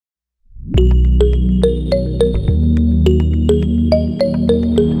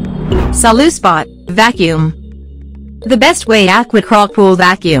SoluSpot Vacuum. The BestWay AquaCrawl Pool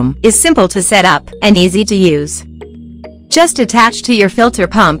Vacuum is simple to set up and easy to use. Just attach to your filter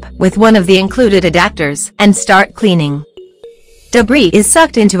pump with one of the included adapters and start cleaning. Debris is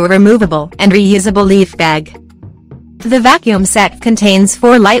sucked into a removable and reusable leaf bag. The vacuum set contains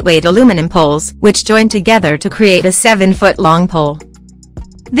 4 lightweight aluminum poles which join together to create a 7-foot-long pole.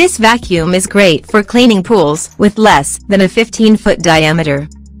 This vacuum is great for cleaning pools with less than a 15-foot diameter.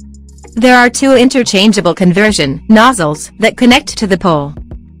 There are 2 interchangeable conversion nozzles that connect to the pole.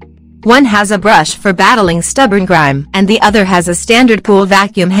 One has a brush for battling stubborn grime, and the other has a standard pool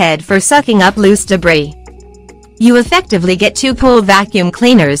vacuum head for sucking up loose debris. You effectively get 2 pool vacuum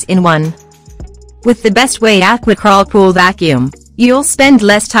cleaners in one. With the BestWay AquaCrawl Pool Vacuum, you'll spend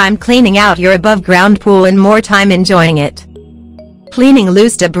less time cleaning out your above-ground pool and more time enjoying it. Cleaning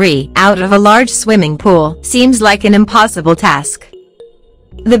loose debris out of a large swimming pool seems like an impossible task.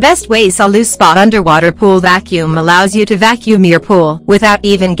 The BestWay SoluSpot Underwater Pool Vacuum allows you to vacuum your pool without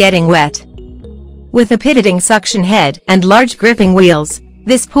even getting wet. With a pivoting suction head and large gripping wheels,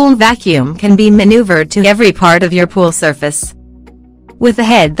 this pool vacuum can be maneuvered to every part of your pool surface. With a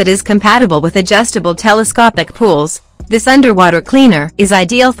head that is compatible with adjustable telescopic pools, this underwater cleaner is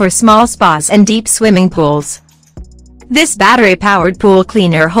ideal for small spas and deep swimming pools. This battery-powered pool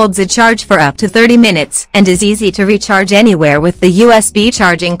cleaner holds a charge for up to 30 minutes and is easy to recharge anywhere with the USB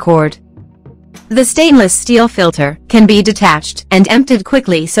charging cord. The stainless steel filter can be detached and emptied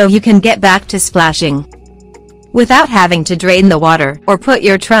quickly so you can get back to splashing. Without having to drain the water or put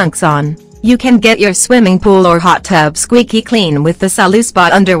your trunks on, you can get your swimming pool or hot tub squeaky clean with the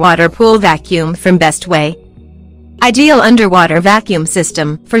SoluSpot Underwater Pool Vacuum from BestWay. Ideal underwater vacuum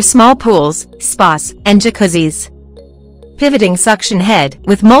system for small pools, spas, and jacuzzis. Pivoting suction head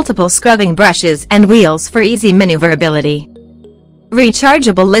with multiple scrubbing brushes and wheels for easy maneuverability.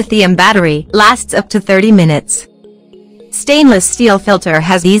 Rechargeable lithium battery lasts up to 30 minutes. Stainless steel filter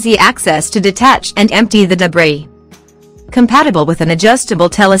has easy access to detach and empty the debris. Compatible with an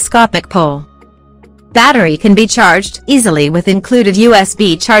adjustable telescopic pole. Battery can be charged easily with included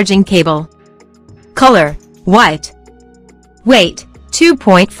USB charging cable. Color: white. Weight: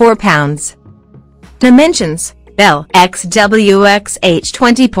 2.4 pounds. Dimensions: L XWXH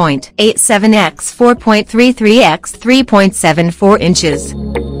 20.87 x 4.33 x 3.74 inches.